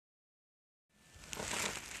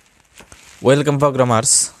Welcome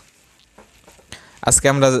programmers. আজকে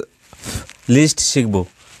আমরা list শিখব,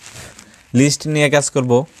 লিস্ট নিয়ে কাজ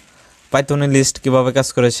করব। পাইথনে লিস্ট কিভাবে কাজ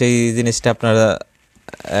করে সেই জিনিসটা আপনারা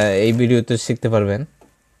এই ভিডিওতে শিখতে পারবেন।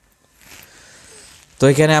 তো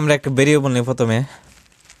এখানে আমরা একটা ভেরিয়েবল নিই, প্রথমে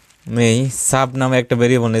সাব নামে একটা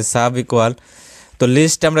ভেরিয়েবল নিই, সাব ইকুয়াল। তো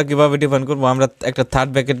লিস্ট আমরা কিভাবে ডিফাইন করব, আমরা একটা থার্ড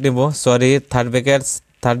ব্র্যাকেট নিব,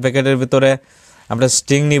 থার্ড ব্র্যাকেটের ভিতরে আমরা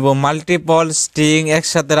স্ট্রিং নিব। মাল্টিপল স্ট্রিং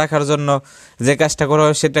একসাথে রাখার জন্য যে কাজটা করা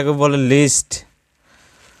হয় সেটাকে বলে লিস্ট।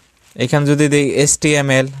 এখানে যদি দিই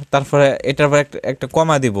HTML, তারপরে এটার পর একটা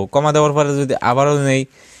কমা দিব, কমা দেওয়ার পরে যদি আবারও নেই,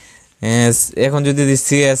 এখন যদি দিই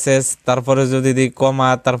CSS, তারপরে যদি দিই কমা,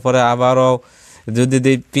 তারপরে আবারও যদি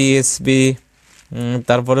দিই PHP,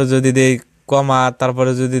 তারপরে যদি দিই কমা,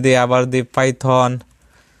 তারপরে যদি দিই আবার দিই পাইথন।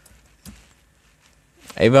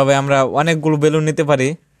 এইভাবে আমরা অনেকগুলো ভ্যালু নিতে পারি।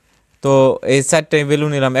 তো এই 4টাই ভ্যালু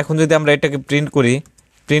নিলাম। এখন যদি আমরা এটাকে প্রিন্ট করি,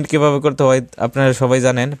 প্রিন্ট কীভাবে করতে হয় আপনারা সবাই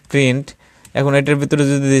জানেন, প্রিন্ট। এখন এটার ভিতরে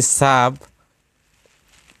যদি দিই সাব,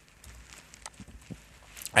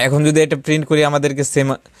 এখন যদি এটা প্রিন্ট করি আমাদেরকে সেম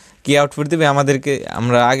কি আউটপুট দিবে আমাদেরকে।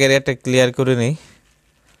 আমরা আগের এটা ক্লিয়ার করে নিই,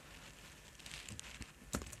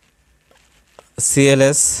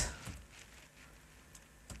 CLS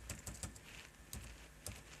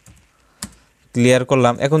ক্লিয়ার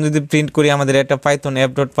করলাম। এখন যদি প্রিন্ট করি আমাদের একটা পাইথন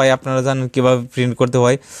app.py, আপনারা জানেন কীভাবে প্রিন্ট করতে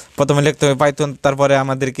হয়। প্রথমে লিখতে হবে পাইথন, তারপরে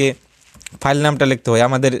আমাদেরকে ফাইল নামটা লিখতে হয়।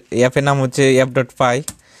 আমাদের অ্যাপের নাম হচ্ছে app.py,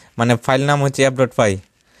 মানে ফাইল নাম হচ্ছে app.py।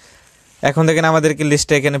 এখন দেখেন আমাদেরকে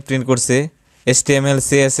লিস্টটা এখানে প্রিন্ট করছে, HTML,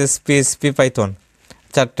 CSS, PHP, পাইথন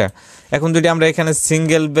 4টা। এখন যদি আমরা এখানে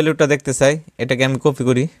সিঙ্গেল ভ্যালুটা দেখতে চাই, এটাকে আমি কপি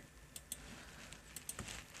করি।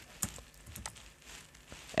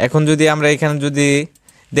 এখন যদি আমরা এখানে যদি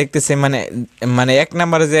দেখতেছি মানে 1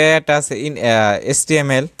 নম্বরে যে এটা আছে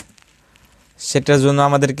HTML, সেটার জন্য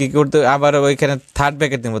আমাদের কি করতে, আবার ওইখানে থার্ড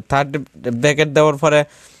ব্র্যাকেট দেবো। থার্ড ব্র্যাকেট দেওয়ার পরে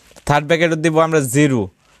থার্ড ব্র্যাকেট দিব আমরা 0।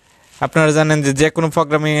 আপনারা জানেন যে কোনো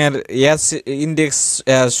প্রোগ্রামিংয়ের ইন্ডেক্স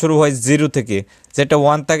শুরু হয় 0 থেকে, যেটা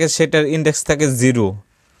 1 থাকে সেটার ইন্ডেক্স থাকে 0।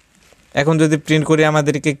 এখন যদি প্রিন্ট করি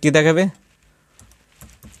আমাদেরকে কি দেখাবে,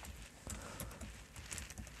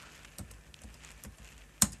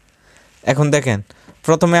 এখন দেখেন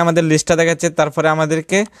প্রথমে আমাদের লিস্টটা দেখাচ্ছে, তারপরে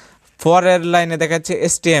আমাদেরকে পরের লাইনে দেখাচ্ছে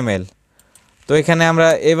HTML। তো এখানে আমরা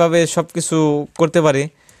এভাবে সব কিছু করতে পারি।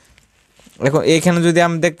 এখন এইখানে যদি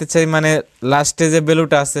আমি দেখতে চাই মানে লাস্টে যে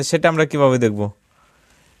ভ্যালুটা আছে সেটা আমরা কিভাবে দেখব,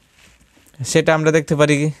 সেটা আমরা দেখতে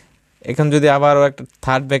পারি। এখন যদি আবারও একটা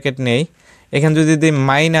থার্ড ব্র্যাকেট নেই, এখানে যদি দিই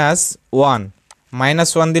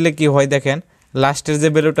 -1 দিলে কি হয় দেখেন, লাস্টের যে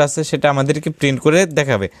ভ্যালুটা আছে সেটা আমাদেরকে প্রিন্ট করে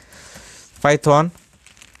দেখাবে। পাইথন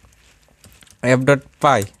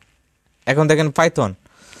app.py, এখন দেখেন পাইথন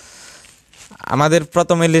আমাদের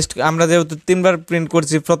প্রথমে লিস্ট আমরা যেহেতু 3বার প্রিন্ট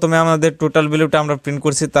করছি, প্রথমে আমাদের টোটাল ভ্যালুটা আমরা প্রিন্ট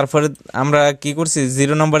করছি, তারপরে আমরা কি করছি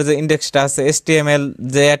 0 নম্বর যে ইন্ডেক্সটা আছে HTML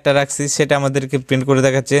যে একটা রাখছি সেটা আমাদেরকে প্রিন্ট করে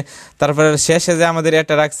দেখাচ্ছে। তারপরে শেষে যে আমাদের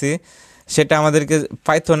একটা রাখছি সেটা আমাদেরকে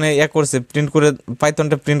পাইথনে করছে প্রিন্ট করে,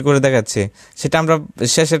 পাইথনটা প্রিন্ট করে দেখাচ্ছে। সেটা আমরা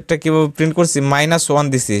শেষেরটা কীভাবে প্রিন্ট করছি, -1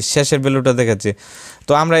 দিছি, শেষের ভ্যালুটা দেখাচ্ছে।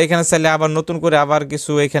 তো আমরা এখানে চাইলে আবার নতুন করে আবার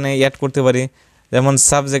কিছু এখানে অ্যাড করতে পারি, যেমন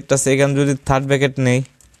সাবজেক্ট আছে। এখানে যদি থার্ড ব্র্যাকেট নেই,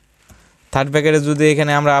 থার্ড ব্র্যাকেটে যদি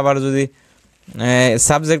এখানে আমরা আবার যদি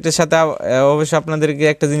সাবজেক্টের সাথে অবশ্যই আপনাদেরকে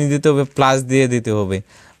একটা জিনিস দিতে হবে, প্লাস দিয়ে দিতে হবে।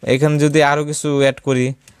 এখানে যদি আরও কিছু অ্যাড করি,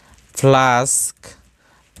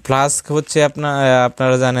 ফ্লাস্ক হচ্ছে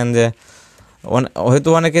আপনারা জানেন যে, হয়তো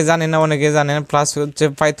অনেকে জানেন না, অনেকে জানেন ফ্লাস্ক হচ্ছে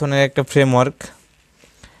পাইথনের একটা ফ্রেমওয়ার্ক।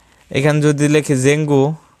 এখানে যদি লিখি জেঙ্গো,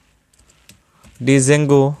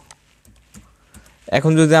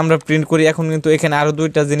 এখন যদি আমরা প্রিন্ট করি, এখন কিন্তু এখানে আরও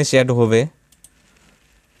 2টা জিনিস অ্যাড হবে।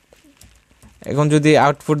 এখন যদি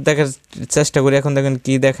আউটপুট দেখার চেষ্টা করি, এখন দেখেন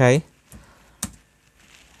কি দেখায়,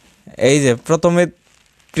 এই যে প্রথমে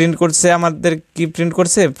প্রিন্ট করছে আমাদের কি প্রিন্ট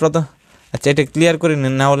করছে প্রথম। আচ্ছা, এটা ক্লিয়ার করে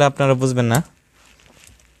নিন, না হলে আপনারা বুঝবেন না।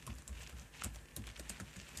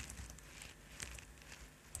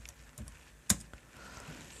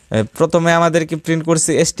 প্রথমে আমাদেরকে প্রিন্ট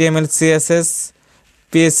করছি HTML, CSS,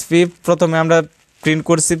 PHP। প্রথমে আমরা প্রিন্ট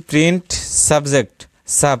করছি প্রিন্ট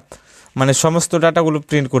সাব, মানে সমস্ত ডাটাগুলো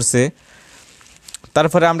প্রিন্ট করছে।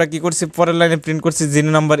 তারপরে আমরা কি করছি, পরের লাইনে প্রিন্ট করছি 0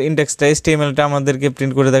 নম্বর ইন্ডেক্সটা HTMLটা আমাদেরকে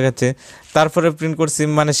প্রিন্ট করে দেখাচ্ছে। তারপরে প্রিন্ট করছি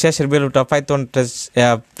মানে শেষের ভ্যালুটা পাইথনটা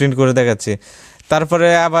প্রিন্ট করে দেখাচ্ছে। তারপরে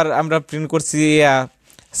আবার আমরা প্রিন্ট করছি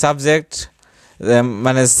সাবজেক্ট,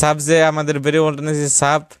 মানে সাব যে আমাদের ভেরিয়েবলটা নিয়েছি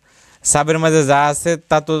সাবের মাঝে যা আছে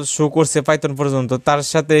তা তো শো করছে পাইথন পর্যন্ত, তার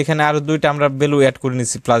সাথে এখানে আরও 2টা আমরা ভ্যালু অ্যাড করে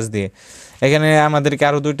নিচ্ছি প্লাস দিয়ে। এখানে আমাদেরকে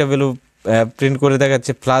আরও 2টা ভ্যালু প্রিন্ট করে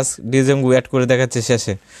দেখাচ্ছে, প্লাস ডিজেঙ্গু অ্যাড করে দেখাচ্ছে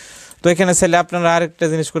শেষে। তো এখানে চাইলে আপনারা আরেকটা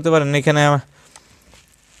জিনিস করতে পারেন, এখানে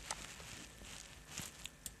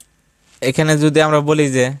এখানে যদি আমরা বলি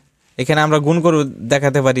যে এখানে আমরা গুণ করে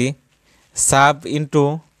দেখাতে পারি সাব ইন্টু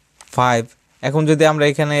 5। এখন যদি আমরা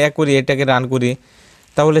এখানে করি, এটাকে রান করি,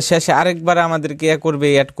 তাহলে শেষে আরেকবার আমাদেরকে করবে,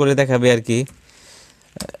 অ্যাড করে দেখাবে আর কি।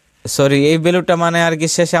 সরি, এই ভ্যালুটা মানে আর কি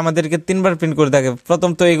শেষে আমাদেরকে 3বার প্রিন্ট করে দেখাবে। প্রথম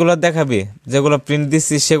তো এগুলো দেখাবে যেগুলো প্রিন্ট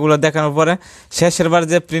দিচ্ছি, সেগুলো দেখানোর পরে শেষের বার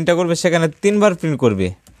যে প্রিন্টটা করবে সেখানে 3বার প্রিন্ট করবে,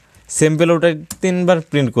 সেম ভ্যালুটা 3বার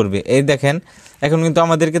প্রিন্ট করবে। এই দেখেন এখন কিন্তু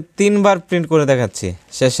আমাদেরকে 3বার প্রিন্ট করে দেখাচ্ছে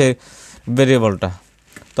শেষে ভেরিয়েবলটা।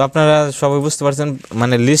 তো আপনারা সবাই বুঝতে পারছেন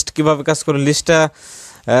মানে লিস্ট কিভাবে কাজ করে। লিস্টটা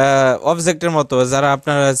অবজেক্টের মতো, যারা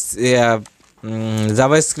আপনারা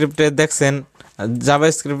জাভা স্ক্রিপ্টে দেখছেন, জাভা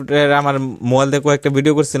স্ক্রিপ্টের আমার মোবাইল দিয়ে কয়েকটা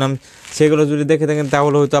ভিডিও করছিলাম, সেগুলো যদি দেখে থাকেন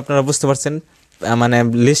তাহলে হয়তো আপনারা বুঝতে পারছেন মানে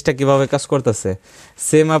লিস্টটা কীভাবে কাজ করতেছে।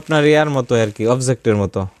 সেম আপনার ইয়ার মতো আর কি, অবজেক্টের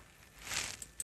মতো।